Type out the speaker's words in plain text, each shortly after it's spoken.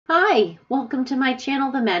Hi, welcome to my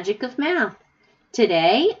channel, The Magic of Math.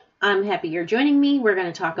 Today, I'm happy you're joining me. We're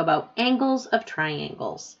going to talk about angles of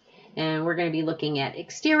triangles. And we're going to be looking at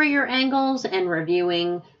exterior angles and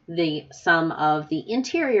reviewing the sum of the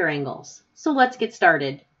interior angles. So let's get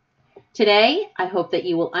started. Today, I hope that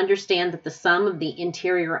you will understand that the sum of the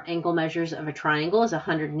interior angle measures of a triangle is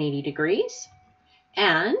 180 degrees,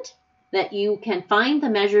 and that you can find the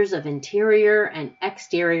measures of interior and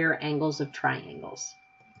exterior angles of triangles.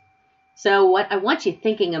 So what I want you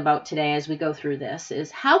thinking about today as we go through this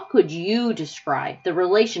is how could you describe the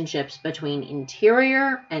relationships between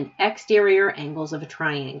interior and exterior angles of a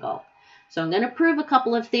triangle? So I'm going to prove a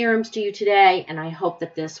couple of theorems to you today, and I hope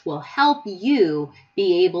that this will help you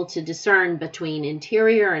be able to discern between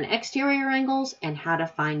interior and exterior angles and how to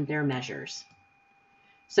find their measures.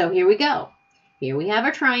 So here we go. Here we have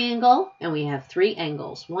a triangle, and we have three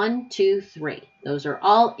angles, 1, 2, 3. Those are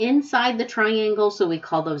all inside the triangle, so we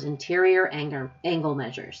call those interior angle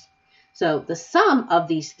measures. So the sum of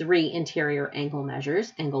these three interior angle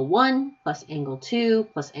measures, angle 1 plus angle 2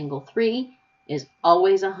 plus angle 3, is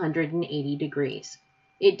always 180 degrees.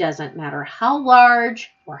 It doesn't matter how large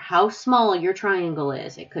or how small your triangle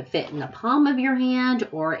is. It could fit in the palm of your hand,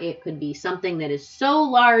 or it could be something that is so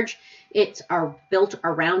large it's built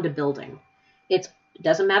around a building. It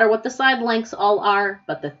doesn't matter what the side lengths all are,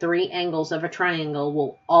 but the three angles of a triangle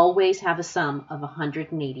will always have a sum of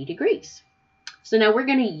 180 degrees. So now we're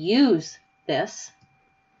going to use this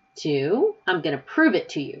I'm going to prove it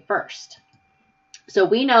to you first. So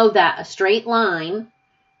we know that a straight line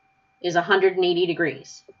is 180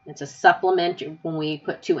 degrees. It's a supplementary. When we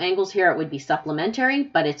put two angles here, it would be supplementary,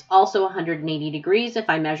 but it's also 180 degrees if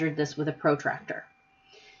I measured this with a protractor.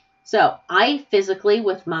 So I physically,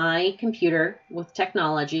 with my computer, with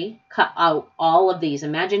technology, cut out all of these.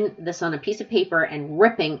 Imagine this on a piece of paper and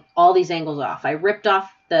ripping all these angles off. I ripped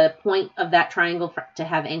off the point of that triangle to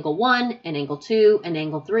have angle 1 and angle 2 and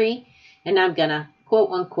angle 3. And now I'm going to,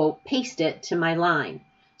 quote unquote, paste it to my line.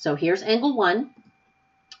 So here's angle 1,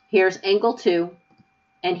 here's angle 2,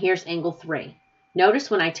 and here's angle 3.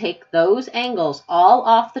 Notice when I take those angles all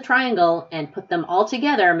off the triangle and put them all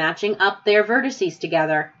together, matching up their vertices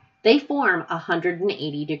together, they form a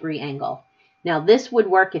 180 degree angle. Now this would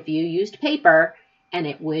work if you used paper, and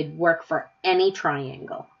it would work for any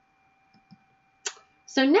triangle.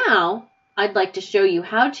 So now I'd like to show you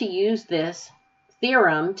how to use this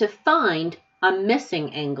theorem to find a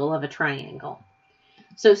missing angle of a triangle.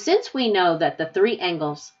 So since we know that the three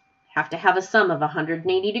angles have to have a sum of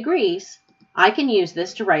 180 degrees, I can use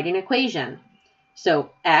this to write an equation.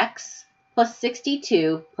 So x plus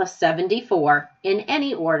 62 plus 74, in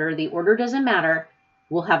any order, the order doesn't matter,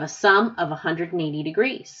 will have a sum of 180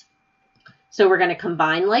 degrees. So we're going to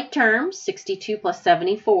combine like terms. 62 plus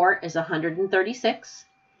 74 is 136.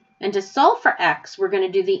 And to solve for x, we're going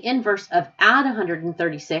to do the inverse of add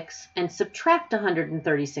 136 and subtract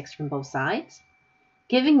 136 from both sides,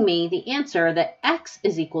 giving me the answer that x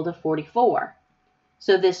is equal to 44.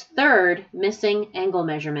 So this third missing angle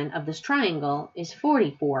measurement of this triangle is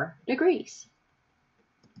 44 degrees.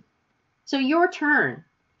 So your turn.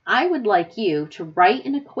 I would like you to write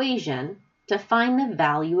an equation to find the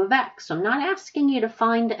value of x. So I'm not asking you to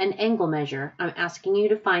find an angle measure. I'm asking you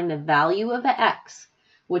to find the value of x,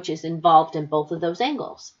 which is involved in both of those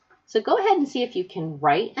angles. So go ahead and see if you can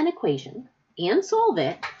write an equation and solve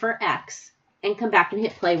it for x, and come back and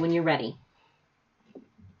hit play when you're ready.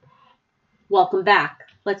 Welcome back.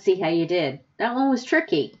 Let's see how you did. That one was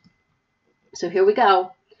tricky. So here we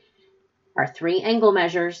go. Our three angle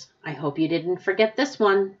measures. I hope you didn't forget this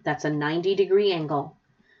one. That's a 90 degree angle.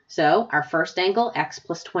 So our first angle, x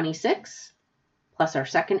plus 26, plus our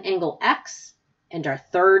second angle, x, and our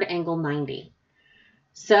third angle, 90.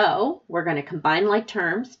 So we're going to combine like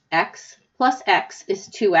terms. X plus x is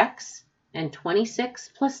 2x, and 26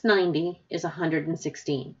 plus 90 is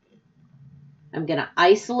 116. I'm going to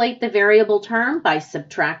isolate the variable term by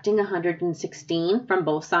subtracting 116 from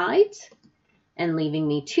both sides and leaving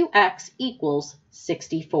me 2x equals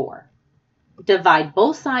 64. Divide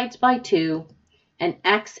both sides by 2, and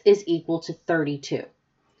x is equal to 32.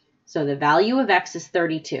 So the value of x is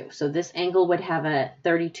 32. So this angle would have a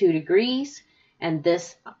 32 degrees, and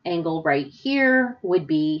this angle right here would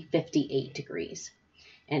be 58 degrees.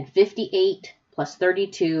 And 58 plus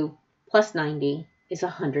 32 plus 90 is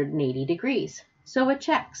 180 degrees. So it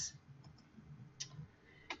checks.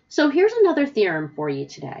 So here's another theorem for you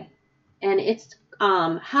today. And it's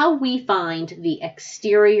how we find the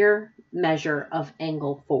exterior measure of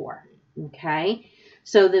angle 4. Okay?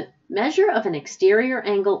 So the measure of an exterior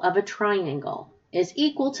angle of a triangle is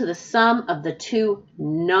equal to the sum of the two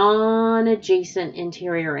non-adjacent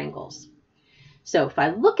interior angles. So if I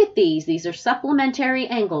look at these are supplementary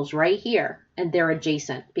angles right here, and they're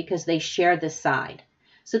adjacent because they share this side.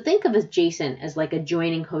 So think of adjacent as like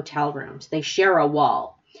adjoining hotel rooms. They share a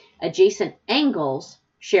wall. Adjacent angles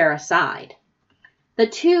share a side. The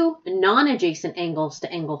two non-adjacent angles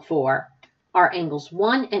to angle 4 are angles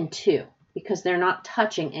 1 and 2 because they're not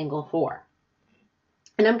touching angle 4.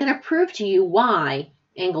 And I'm going to prove to you why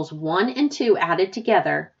angles 1 and 2 added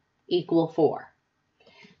together equal 4.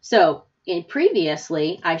 So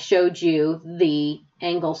previously, I showed you the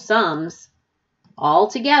angle sums all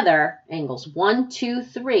together. Angles 1, 2,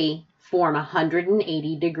 3 form a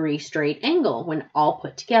 180 degree straight angle when all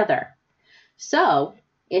put together. So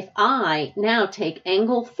if I now take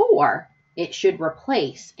angle 4, it should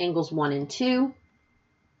replace angles 1 and 2,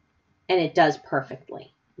 and it does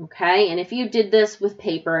perfectly. Okay, and if you did this with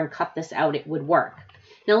paper and cut this out, it would work.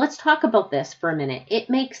 Now let's talk about this for a minute. It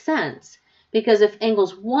makes sense because if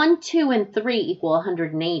angles 1, 2, and 3 equal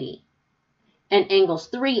 180, and angles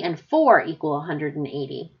 3 and 4 equal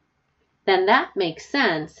 180, then that makes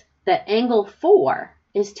sense that angle 4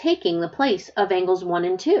 is taking the place of angles 1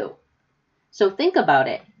 and 2. So think about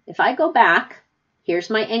it. If I go back, here's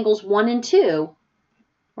my angles 1 and 2,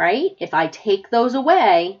 right? If I take those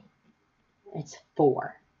away, it's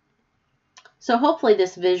 4. So hopefully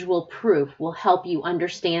this visual proof will help you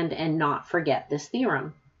understand and not forget this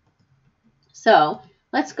theorem. So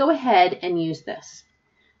let's go ahead and use this.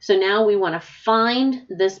 So now we want to find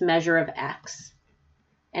this measure of x.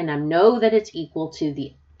 And I know that it's equal to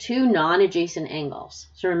the two non-adjacent angles.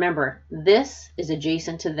 So remember, this is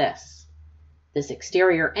adjacent to this. This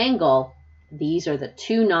exterior angle, these are the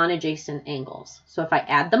two non-adjacent angles. So if I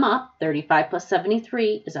add them up, 35 plus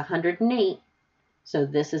 73 is 108. So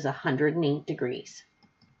this is 108 degrees.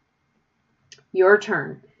 Your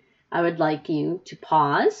turn. I would like you to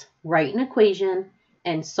pause, write an equation,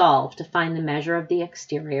 and solve to find the measure of the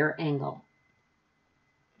exterior angle.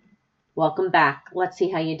 Welcome back. Let's see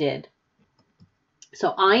how you did.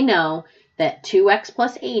 So I know that 2x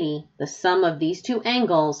plus 80, the sum of these two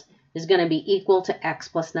angles, is going to be equal to x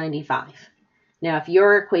plus 95. Now, if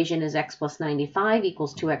your equation is x plus 95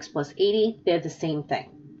 equals 2x plus 80, they're the same thing.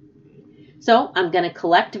 So I'm going to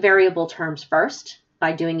collect variable terms first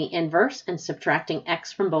by doing the inverse and subtracting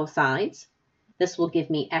x from both sides. This will give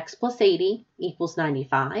me x plus 80 equals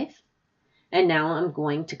 95. And now I'm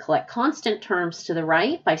going to collect constant terms to the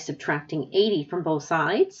right by subtracting 80 from both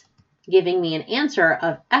sides, giving me an answer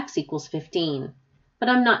of x equals 15. But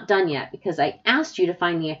I'm not done yet because I asked you to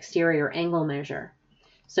find the exterior angle measure.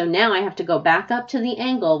 So now I have to go back up to the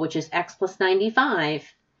angle, which is x plus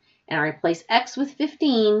 95, and I replace x with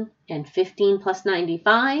 15, and 15 plus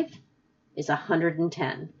 95 is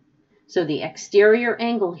 110. So the exterior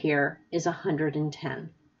angle here is 110.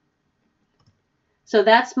 So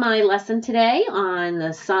that's my lesson today on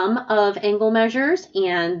the sum of angle measures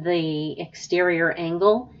and the exterior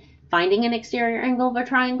angle, finding an exterior angle of a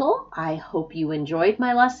triangle. I hope you enjoyed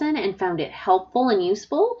my lesson and found it helpful and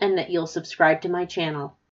useful, and that you'll subscribe to my channel.